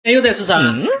哎，又在吃啥？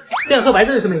这样喝白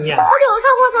粥有什么营养？我就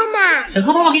上火烧嘛。想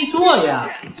喝妈妈给你做呀。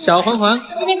小黄黄，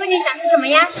今天闺女想吃什么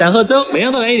呀？想喝粥，每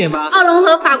样都来一点吧。奥龙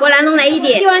和法国蓝龙来一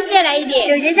点，帝王蟹来一点，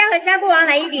九节虾和虾锅王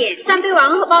来一点，三杯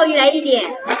王和鲍鱼来一点。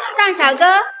上小哥，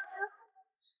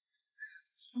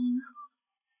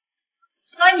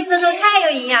哥，你这粥太有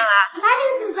营养了。那就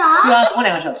煮粥。又要拖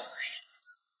2个小时。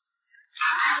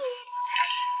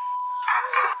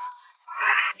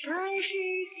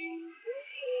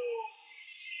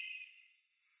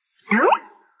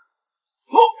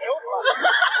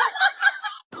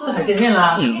吃海鲜面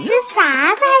啦！这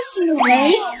啥在心里？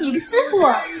哎，你不吃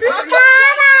我吃爸爸。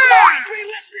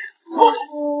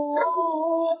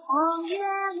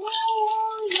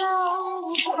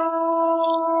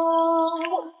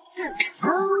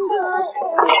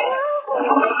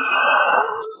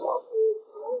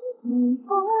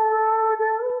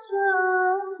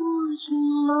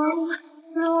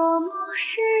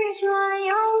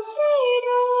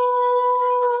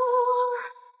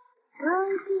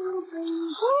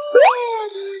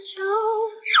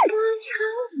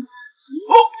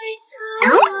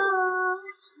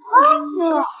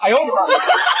哎呦我的妈！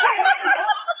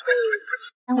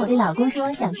当我对老公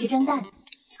说想吃蒸蛋，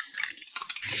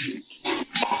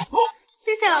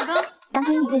谢谢老公。当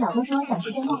闺女对老公说想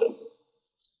吃蒸蛋，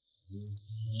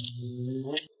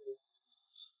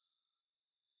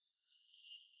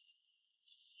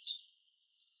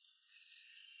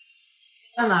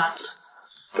蛋呢？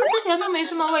之前都没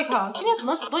什么胃口，今天怎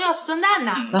么主动要吃蒸蛋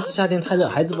呢？那是夏天太热，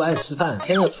孩子不爱吃饭，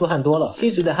天热出汗多了，心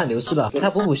随着汗流失了，给他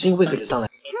补补心，胃口就上来。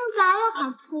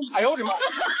哎呦我的妈！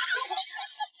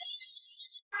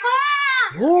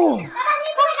哦，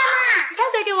还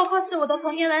在给我 cos 我的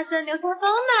童年男神流川枫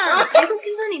呢？谁的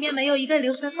青春里面没有一个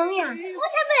流川枫呀？我才不要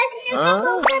吃流川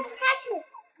枫，我才不开始。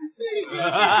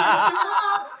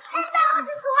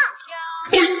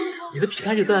你的皮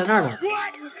卡丘都在那儿呢。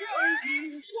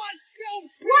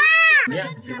怎么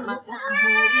样，喜欢吗？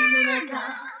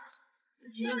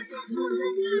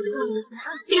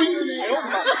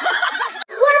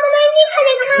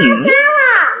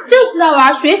就知道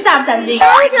玩，学习大不长进。我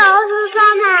就是说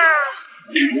嘛。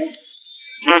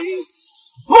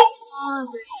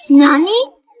哪里？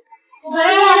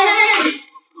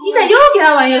你咋又给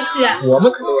他玩游戏？我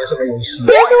们可没玩什么游戏。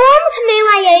但是我们可没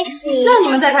玩游戏。那你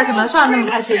们在看什么？耍得那么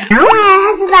开心？还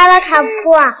是爸爸靠谱。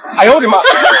哎呦我的妈！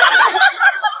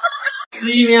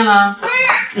吃意面啦？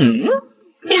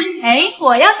哎，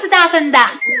我要吃大份的。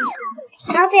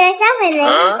我不要小份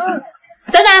的。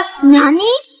等等，哪里？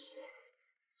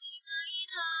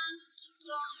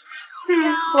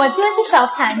我就要吃小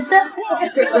盘的。啊？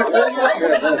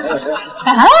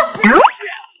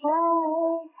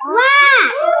哇！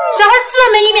小孩吃了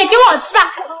没意面给我吃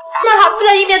吧，那么好吃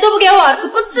的意面都不给我吃，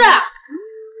不吃。我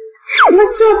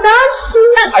吃我当吃。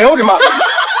哎呦我的妈！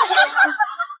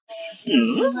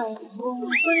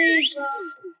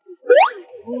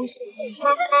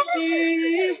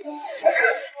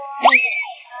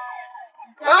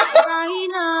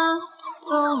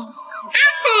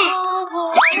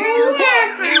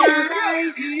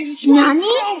哪里？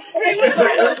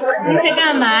你在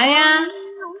干嘛呀？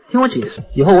听我解释，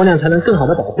以后我俩才能更好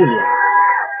的保护你。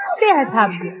这还差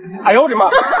不多。哎呦我的妈！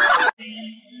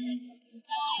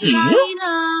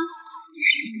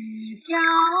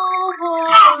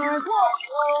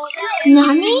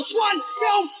哪里？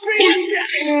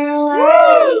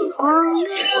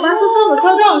我妈说洞子抠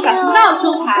洞，小心闹出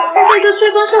牌。但是这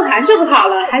吹风受寒就不好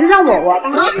了，还是让我吧。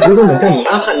如果能叫你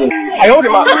妈喊你。哎呦我的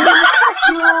妈！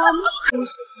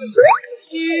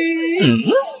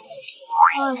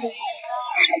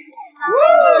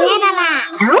别爸爸。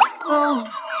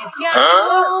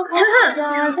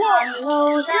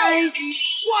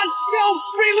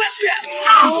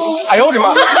哎呦我的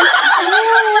妈！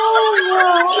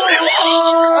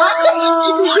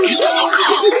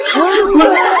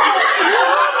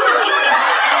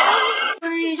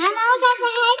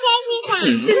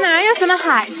这哪有什么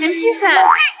海鲜披萨？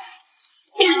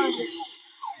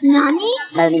哪里？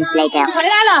回来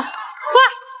了，快！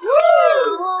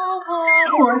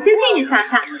我先进去尝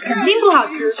尝，肯定不好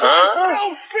吃。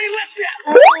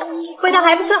味道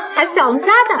还不错，还是小龙虾的。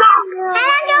还能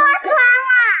给我吃完了？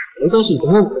没关系，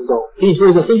等我5分钟，给你做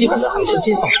一个升级版的海鲜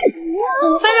披萨。5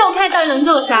分钟我看到底能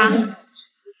做啥？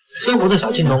鲜活的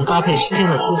小青龙搭配新鲜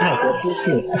的蔬菜和芝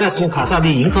士，再使用卡萨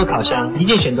帝银河烤箱，一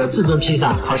键选择至尊披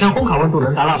萨，烤箱烘烤温度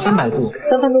能达到300度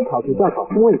，3分钟烤出烧烤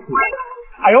风味披萨。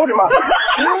哎呦我的妈！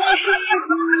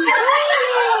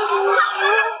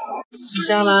吃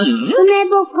香吗？我那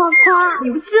不可可。你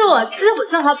不吃我吃，我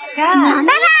正好补钙。爸爸。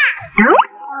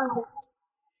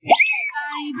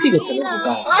这个可能不高。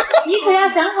你可要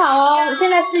想好哦，我现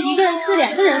在是一个人吃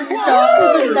2个人吃粥，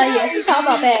肚子里的也是小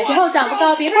宝贝，以后长不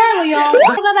高别怪我哟。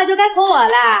后爸爸就该从我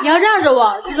啦，你要让着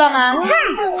我，知道吗？还会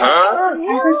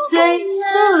睡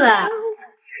醋了。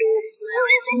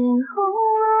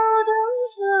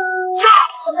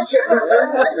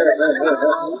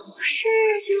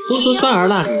都说川儿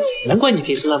辣女，难怪你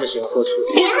平时那么喜欢喝醋。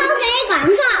然后给广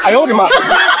告。哎呦我的妈！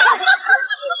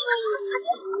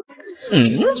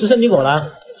吃生苹果啦？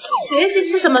学习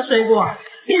吃什么水果？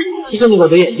吃生苹果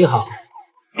对眼睛好。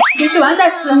学习完再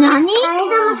吃。哪里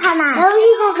这么吵呢？有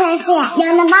医生先生，有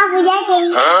人保护眼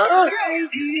睛。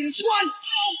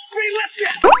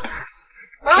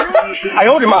哎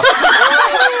呦我的妈！要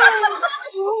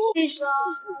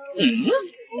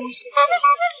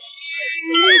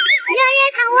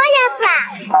糖我也吃。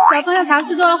小朋友糖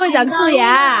吃多了会长蛀牙。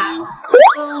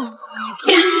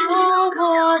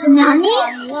哪里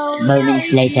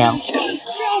Moments later.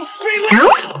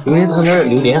 榴莲汤那儿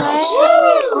榴莲好吃。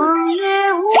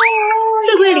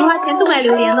最贵零花钱都买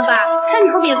榴莲了吧？看你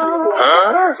后面怎么活。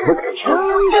怎么可能？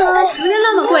榴莲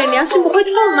那么贵，良心不会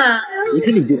痛吗？一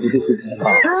看你就不对视频吧。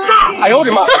哎呦我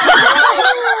的妈！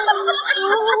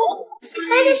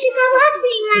那个是个我吃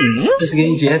吗？这是给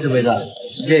你姐准备的，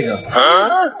是这个。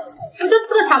我就吃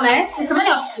个草莓，有什么了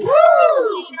不起？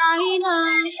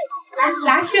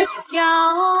来去，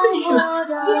自己吃呢。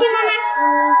谢谢妈妈。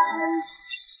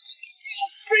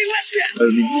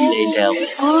Moments later.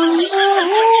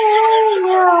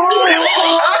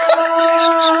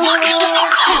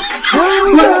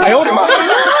 哎呦我的妈！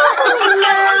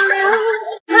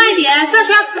快点，上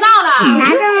学要迟到了。拿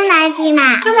这么来劲嘛？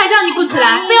刚才叫你不起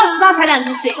来，非要迟到才两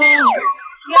只醒。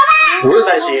不用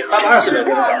担心，爸爸20秒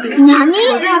就能搞定。哪里？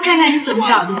我就要看看你怎么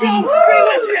搞的。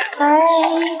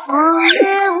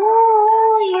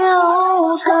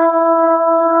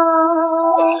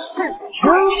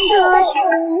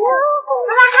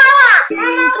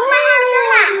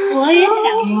我也想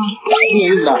要。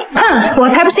我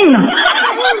才不信呢！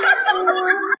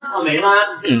草莓吗？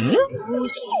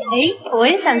哎，我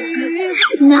也想吃。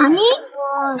哪里？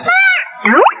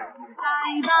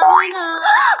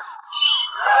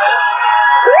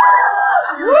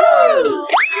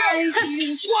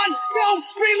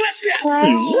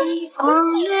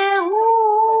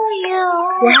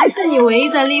我还是你唯一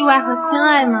的例外和偏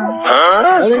爱吗？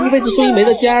男人一辈子说一没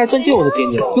的家，真丢我的给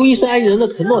你了。用一生爱一人的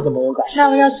承诺怎么能改？那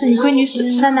我要是你闺女手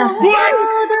上的。爸爸，我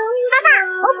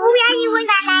不愿意喂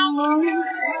奶奶。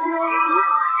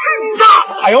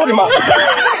哎呦我的妈！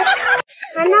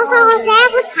难道说我晒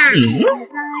不长？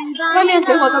外面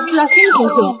水果都不知道新不新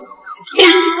鲜。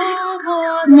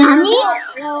哪里？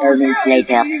 Moments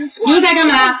later. 你又在干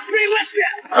嘛？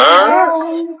哎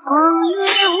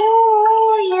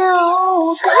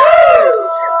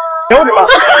呦我的妈！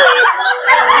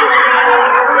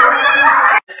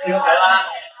牛排啦？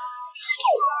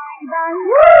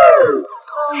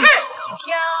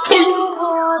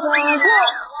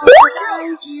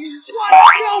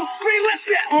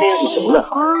是什么呢？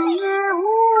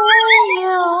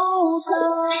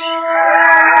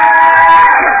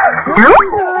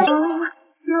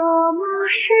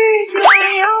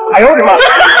哎呦我的妈！